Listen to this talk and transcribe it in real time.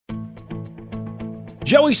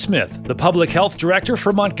Joey Smith, the Public Health Director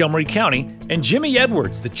for Montgomery County, and Jimmy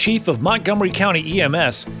Edwards, the Chief of Montgomery County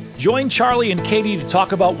EMS, join Charlie and Katie to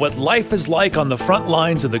talk about what life is like on the front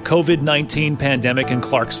lines of the COVID-19 pandemic in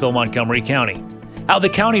Clarksville, Montgomery County, how the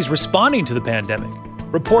county's responding to the pandemic,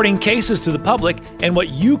 reporting cases to the public, and what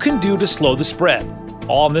you can do to slow the spread.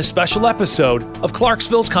 All in this special episode of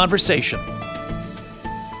Clarksville's Conversation.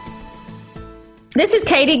 This is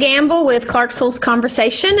Katie Gamble with Clarksville's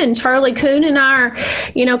Conversation, and Charlie Kuhn and I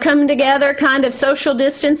are, coming together, kind of social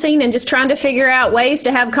distancing and just trying to figure out ways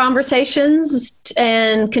to have conversations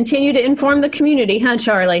and continue to inform the community, huh,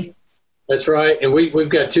 Charlie? That's right. And we've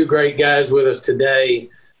got two great guys with us today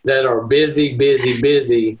that are busy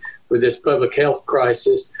with this public health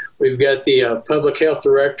crisis. We've got the Public Health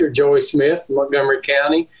Director, Joey Smith from Montgomery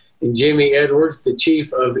County, and Jimmy Edwards, the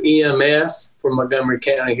Chief of EMS from Montgomery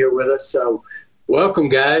County, here with us. So welcome,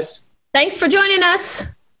 guys. Thanks for joining us.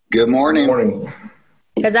 Good morning. Good morning.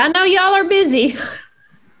 Because I know y'all are busy.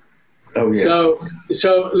 Oh, yes.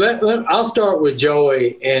 So I'll start with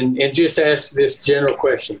Joey and just ask this general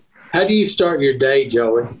question. How do you start your day,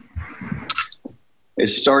 Joey? It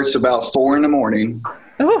starts about 4 a.m.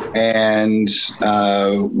 Ooh. and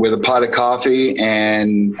with a pot of coffee,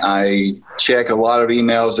 and I check a lot of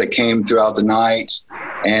emails that came throughout the night,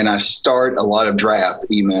 and I start a lot of draft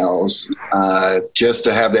emails just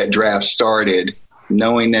to have that draft started,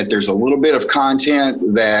 knowing that there's a little bit of content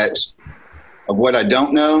of what I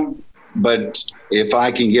don't know, but if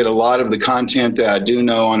I can get a lot of the content that I do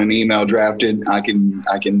know on an email drafted, I can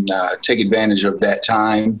take advantage of that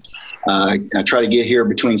time. I try to get here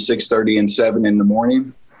between 6:30 and 7 in the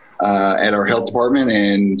morning at our health department,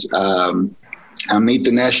 and I meet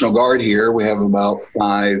the National Guard here. We have about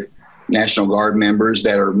 5 National Guard members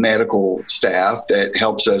that are medical staff that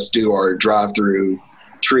helps us do our drive-through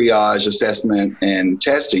triage, assessment, and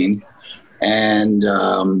testing, and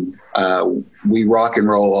we rock and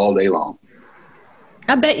roll all day long.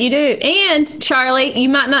 I bet you do. And Charlie, you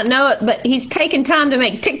might not know it, but he's taken time to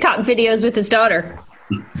make TikTok videos with his daughter.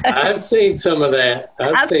 I've seen some of that.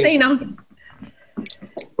 I've seen them.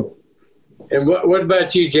 And what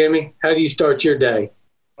about you, Jimmy? How do you start your day?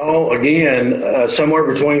 Oh, again, somewhere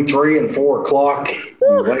between 3 and 4 o'clock,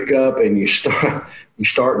 you wake up and you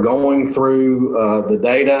start going through the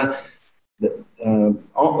data.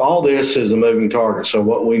 All this is a moving target. So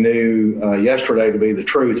what we knew yesterday to be the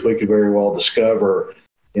truth, we could very well discover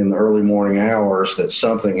in the early morning hours that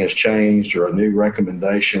something has changed or a new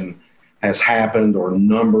recommendation has happened or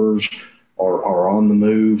numbers are on the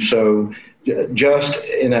move. So just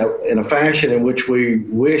in a fashion in which we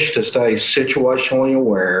wish to stay situationally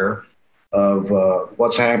aware of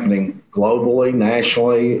what's happening globally,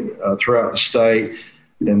 nationally, throughout the state,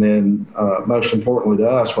 and then most importantly to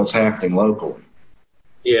us, what's happening locally.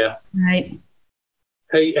 Yeah. Right.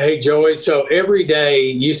 Hey, Joey. So every day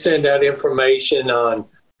you send out information on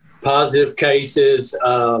positive cases,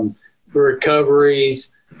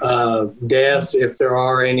 recoveries, deaths, if there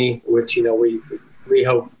are any, which, we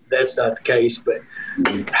hope that's not the case, but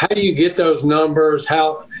how do you get those numbers?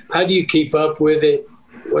 How do you keep up with it?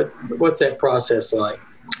 What's that process like?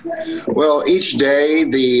 Well, each day,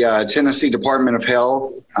 the Tennessee Department of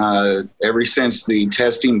Health, ever since the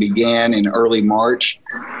testing began in early March,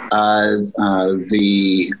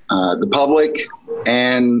 the public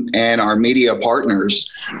and our media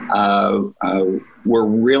partners were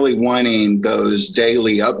really wanting those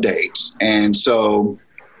daily updates. And so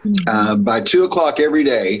by 2 o'clock every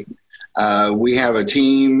day, we have a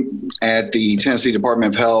team at the Tennessee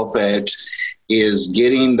Department of Health that is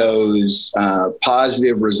getting those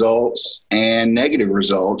positive results and negative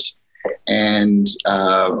results. And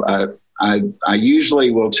I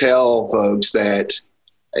usually will tell folks that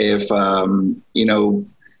if,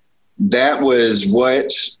 that was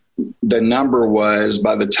what the number was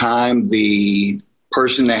by the time the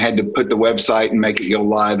person that had to put the website and make it go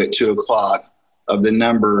live at 2 o'clock of the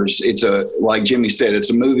numbers, like Jimmy said, it's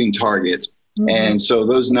a moving target. Mm-hmm. And so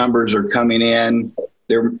those numbers are coming in.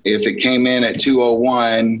 If it came in at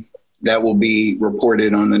 2:01, that will be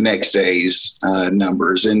reported on the next day's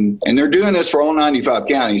numbers. And they're doing this for all 95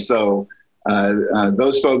 counties. So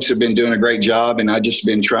those folks have been doing a great job, and I've just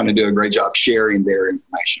been trying to do a great job sharing their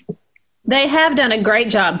information. They have done a great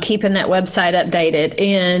job keeping that website updated,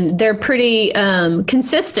 and they're pretty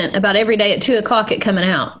consistent about every day at 2 o'clock it coming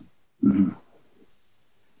out. Mm-hmm.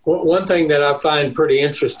 Well, one thing that I find pretty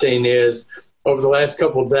interesting is over the last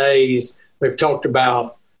couple of days, we've talked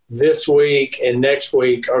about this week and next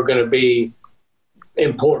week are going to be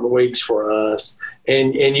important weeks for us.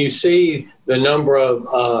 And you see the number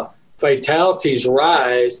of fatalities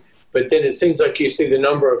rise, but then it seems like you see the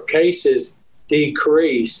number of cases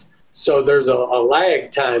decrease. So there's a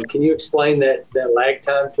lag time. Can you explain that lag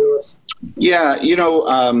time to us? Yeah,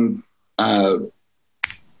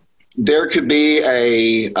 there could be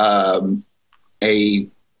a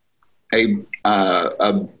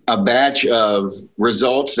batch of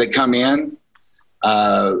results that come in,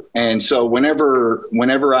 and so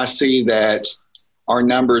whenever I see that our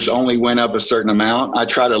numbers only went up a certain amount, I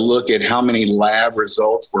try to look at how many lab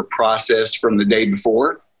results were processed from the day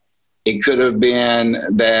before. It could have been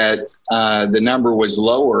that the number was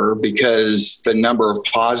lower because the number of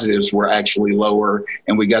positives were actually lower,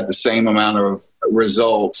 and we got the same amount of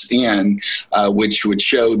results in, which would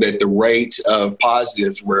show that the rate of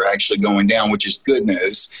positives were actually going down, which is good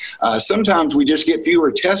news. Sometimes we just get fewer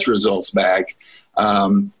test results back.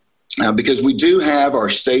 Because we do have our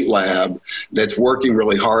state lab that's working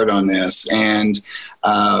really hard on this. And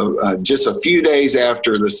just a few days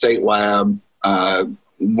after the state lab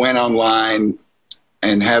went online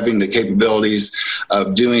and having the capabilities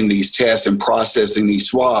of doing these tests and processing these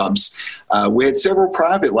swabs, we had several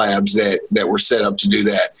private labs that were set up to do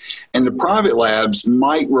that. And the private labs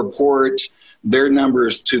might report their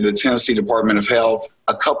numbers to the Tennessee Department of Health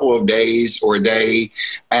a couple of days or a day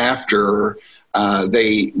after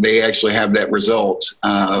they actually have that result.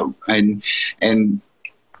 And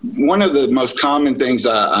one of the most common things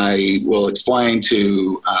I will explain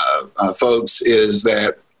to folks is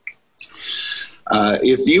that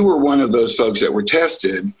if you were one of those folks that were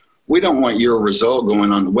tested, we don't want your result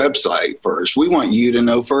going on the website first. We want you to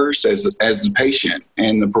know first as the patient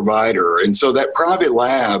and the provider. And so that private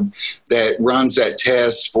lab that runs that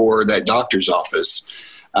test for that doctor's office,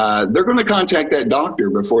 they're going to contact that doctor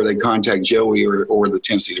before they contact Joey or the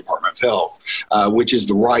Tennessee Department of Health, which is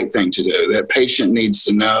the right thing to do. That patient needs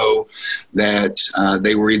to know that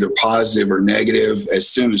they were either positive or negative as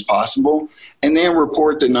soon as possible, and then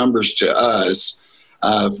report the numbers to us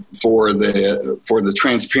for the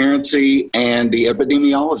transparency and the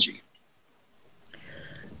epidemiology.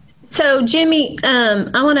 So, Jimmy,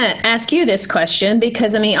 I want to ask you this question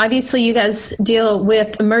because, obviously you guys deal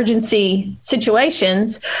with emergency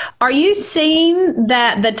situations. Are you seeing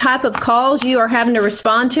that the type of calls you are having to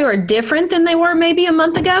respond to are different than they were maybe a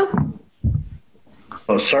month ago?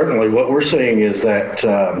 Well, certainly what we're seeing is that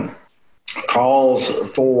calls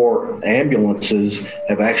for ambulances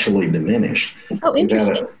have actually diminished. Oh,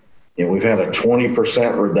 interesting. We've had a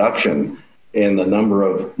 20% reduction in the number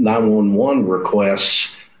of 911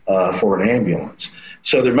 requests for an ambulance.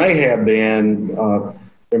 So there may have been,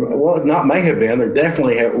 there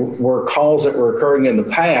definitely were calls that were occurring in the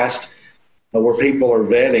past where people are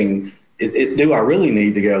vetting, do I really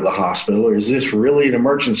need to go to the hospital, or is this really an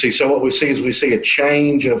emergency? So what we see a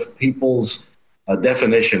change of people's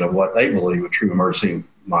definition of what they believe a true emergency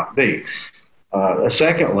might be.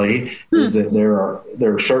 Secondly, is that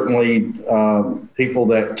there are certainly people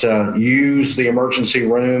that use the emergency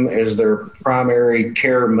room as their primary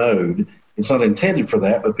care mode. It's not intended for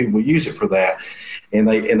that, but people use it for that, and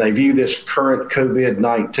they view this current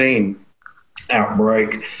COVID-19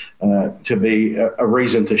 outbreak to be a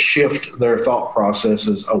reason to shift their thought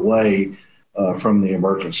processes away from the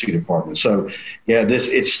emergency department. So, yeah,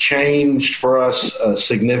 it's changed for us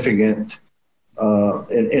significant.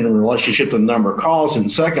 In relationship to the number of calls,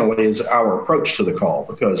 and secondly is our approach to the call,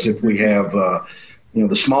 because if we have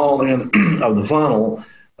the small end of the funnel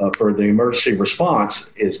for the emergency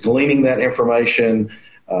response is gleaning that information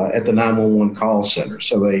at the 911 call center.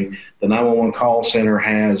 So the 911 call center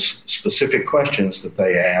has specific questions that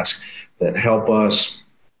they ask that help us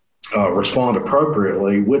respond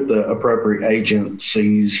appropriately with the appropriate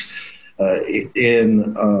agencies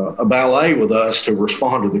in a ballet with us to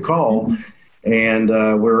respond to the call. And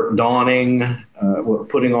we're we're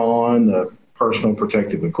putting on personal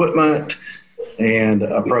protective equipment and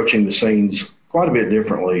approaching the scenes quite a bit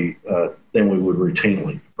differently than we would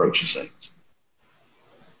routinely approach the scenes.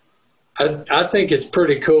 I think it's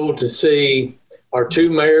pretty cool to see our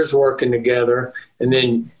two mayors working together, and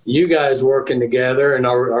then you guys working together, and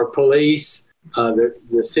our police,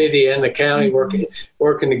 the city and the county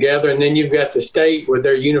working together, and then you've got the state with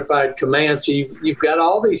their unified command. So you've got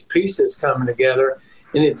all these pieces coming together,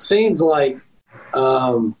 and it seems like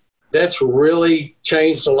that's really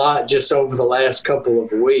changed a lot just over the last couple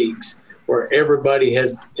of weeks, where everybody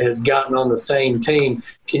has gotten on the same team.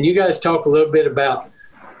 Can you guys talk a little bit about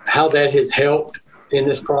how that has helped in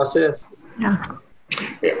this process? Yeah.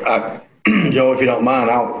 Joe, if you don't mind,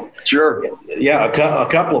 Sure. Yeah, a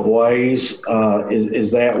couple of ways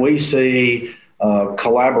is that we see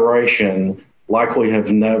collaboration like we have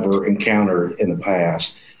never encountered in the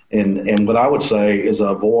past. And what I would say is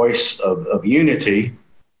a voice of unity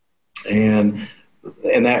And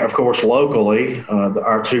that, of course, locally,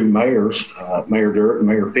 our two mayors, Mayor Durrett and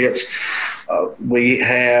Mayor Pitts, we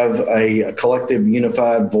have a collective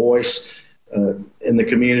unified voice in the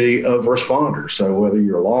community of responders. So whether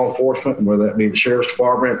you're law enforcement, whether that be the Sheriff's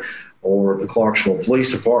Department or the Clarksville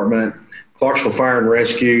Police Department, Clarksville Fire and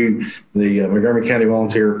Rescue, the Montgomery County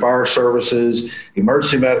Volunteer Fire Services,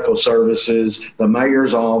 Emergency Medical Services, the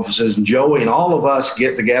mayor's offices, and Joey and all of us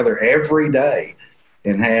get together every day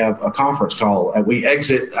and have a conference call. We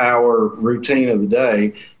exit our routine of the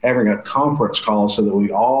day having a conference call so that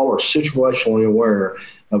we all are situationally aware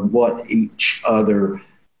of what each other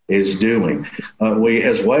is doing. We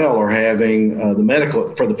as well are having the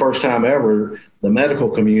medical, for the first time ever, the medical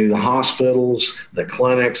community, the hospitals, the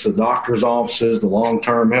clinics, the doctor's offices, the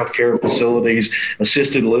long-term healthcare facilities,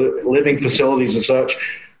 assisted living facilities and such.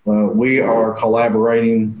 We are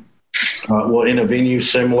collaborating in a venue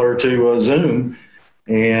similar to Zoom.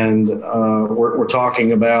 And we're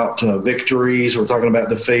talking about victories, we're talking about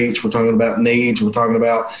defeats, we're talking about needs, we're talking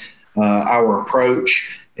about our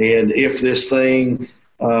approach. And if this thing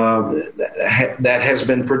that has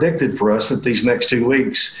been predicted for us that these next 2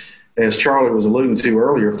 weeks, as Charlie was alluding to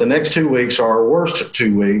earlier, if the next 2 weeks are our worst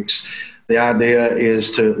 2 weeks, the idea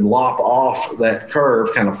is to lop off that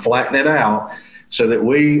curve, kind of flatten it out so that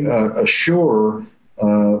we assure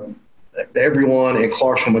everyone in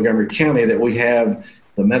Clarksville, Montgomery County that we have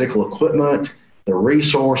the medical equipment, the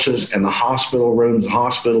resources, and the hospital rooms,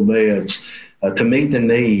 hospital beds to meet the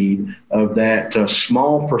need of that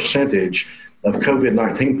small percentage of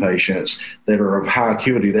COVID-19 patients that are of high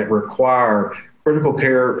acuity that require critical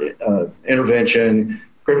care intervention,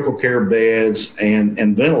 critical care beds, and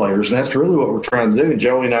ventilators. And that's really what we're trying to do. And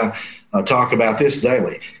Joey and I talk about this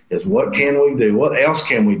daily, is what can we do? What else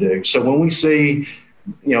can we do? So when we see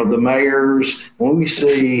the mayors, when we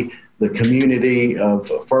see the community of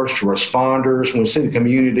first responders, when we see the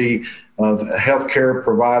community of healthcare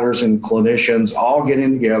providers and clinicians all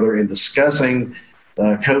getting together and discussing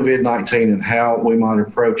COVID-19 and how we might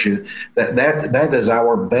approach it, that is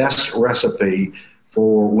our best recipe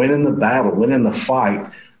for winning the battle, winning the fight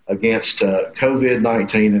against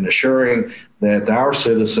COVID-19 and assuring that our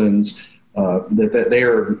citizens, that they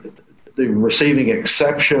are receiving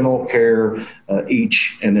exceptional care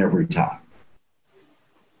each and every time.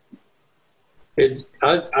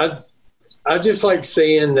 I just like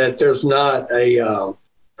seeing that there's not a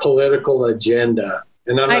political agenda,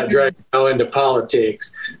 and I'm not dragging you into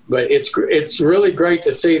politics, but it's really great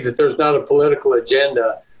to see that there's not a political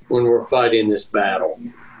agenda when we're fighting this battle.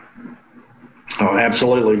 Oh,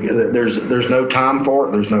 absolutely. There's no time for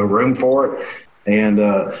it. There's no room for it. And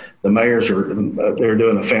the mayors they're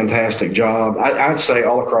doing a fantastic job. I'd say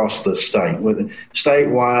all across the state,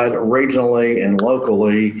 statewide, regionally, and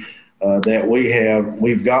locally, that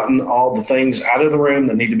we've gotten all the things out of the room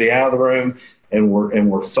that need to be out of the room, and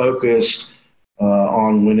we're focused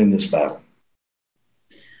on winning this battle.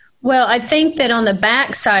 Well, I think that on the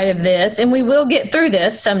backside of this, and we will get through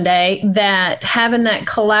this someday, that having that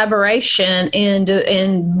collaboration and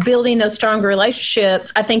building those stronger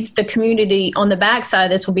relationships, I think the community on the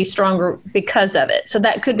backside of this will be stronger because of it. So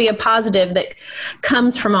that could be a positive that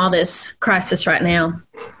comes from all this crisis right now.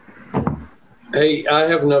 Hey, I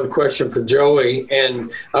have another question for Joey,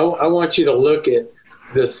 and I want you to look at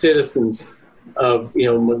the citizens of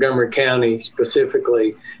Montgomery County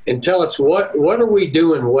specifically, and tell us what are we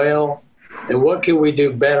doing well, and what can we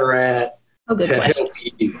do better at help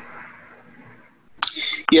you.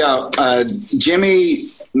 Yeah, Jimmy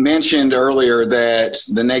mentioned earlier that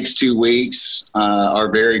the next 2 weeks are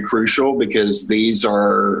very crucial because these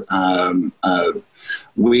are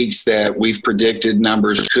weeks that we've predicted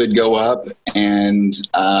numbers could go up, and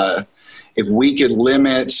if we could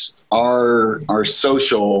limit our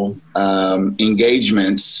social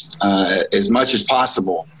engagements as much as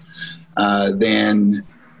possible, then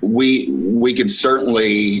we could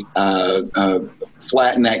certainly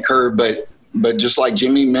flatten that curve. But just like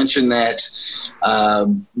Jimmy mentioned, that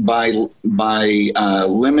by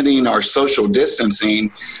limiting our social distancing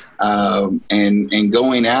and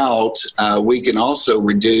going out, we can also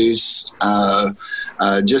reduce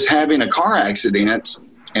just having a car accident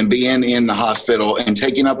and being in the hospital and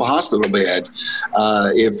taking up a hospital bed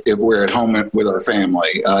if we're at home with our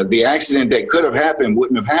family. The accident that could have happened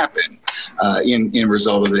wouldn't have happened in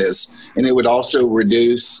result of this. And it would also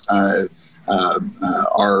reduce our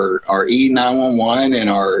E911 and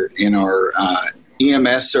our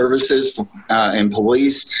EMS services and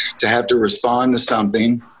police to have to respond to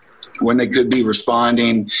something when they could be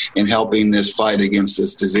responding and helping this fight against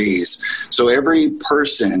this disease. So every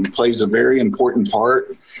person plays a very important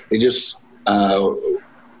part. They just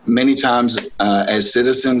many times as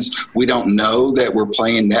citizens, we don't know that we're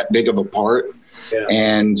playing that big of a part. Yeah.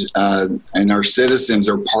 And our citizens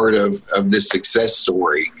are part of this success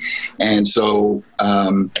story. And so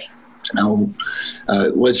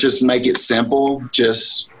let's just make it simple.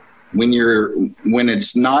 Just when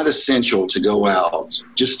it's not essential to go out,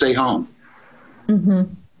 just stay home. Mm-hmm.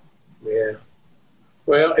 Yeah.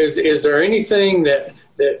 Well, is there anything that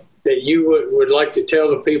you would like to tell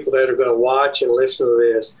the people that are going to watch and listen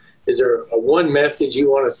to this? Is there one message you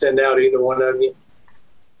want to send out, either one of you?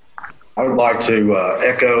 I would like to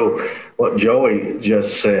echo what Joey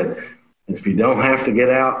just said. If you don't have to get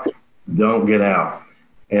out, don't get out.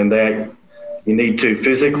 And that you need to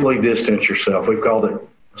physically distance yourself. We've called it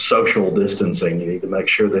social distancing. You need to make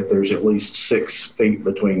sure that there's at least 6 feet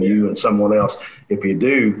between you and someone else if you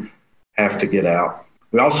do have to get out.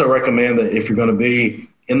 We also recommend that if you're going to be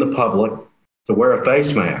in the public, to wear a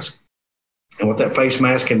face mask. And what that face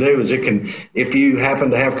mask can do is if you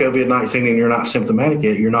happen to have COVID-19 and you're not symptomatic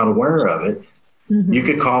yet, you're not aware of it, mm-hmm. you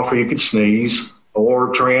could cough or you could sneeze or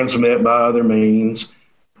transmit by other means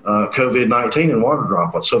COVID-19 in water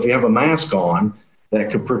droplets. So if you have a mask on,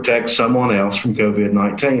 that could protect someone else from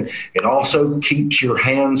COVID-19. It also keeps your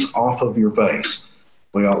hands off of your face.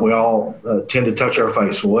 We all tend to touch our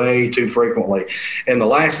face way too frequently. And the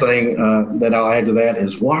last thing that I'll add to that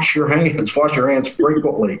is wash your hands. Wash your hands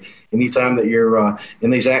frequently. Anytime that you're in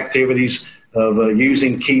these activities of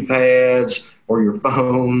using keypads or your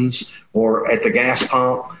phones or at the gas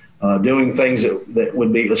pump, doing things that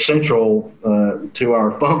would be essential to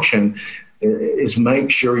our function, is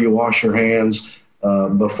make sure you wash your hands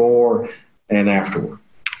before and afterward.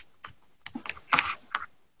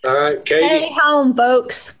 All right, Katie. Stay home,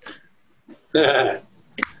 folks.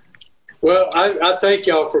 Well, I thank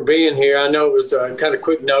y'all for being here. I know it was kind of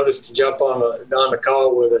quick notice to jump on the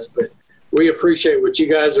call with us, but we appreciate what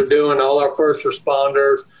you guys are doing. All our first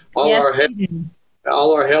responders, all our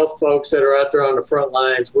health folks that are out there on the front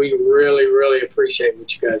lines. We really, really appreciate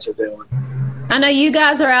what you guys are doing. I know you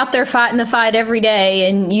guys are out there fighting the fight every day,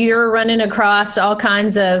 and you're running across all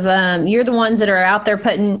kinds of. You're the ones that are out there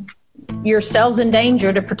putting yourselves in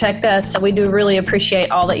danger to protect us. So we do really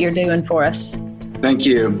appreciate all that you're doing for us. Thank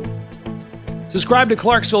you. Subscribe to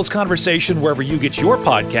Clarksville's Conversation wherever you get your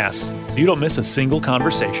podcasts so you don't miss a single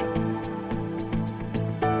conversation.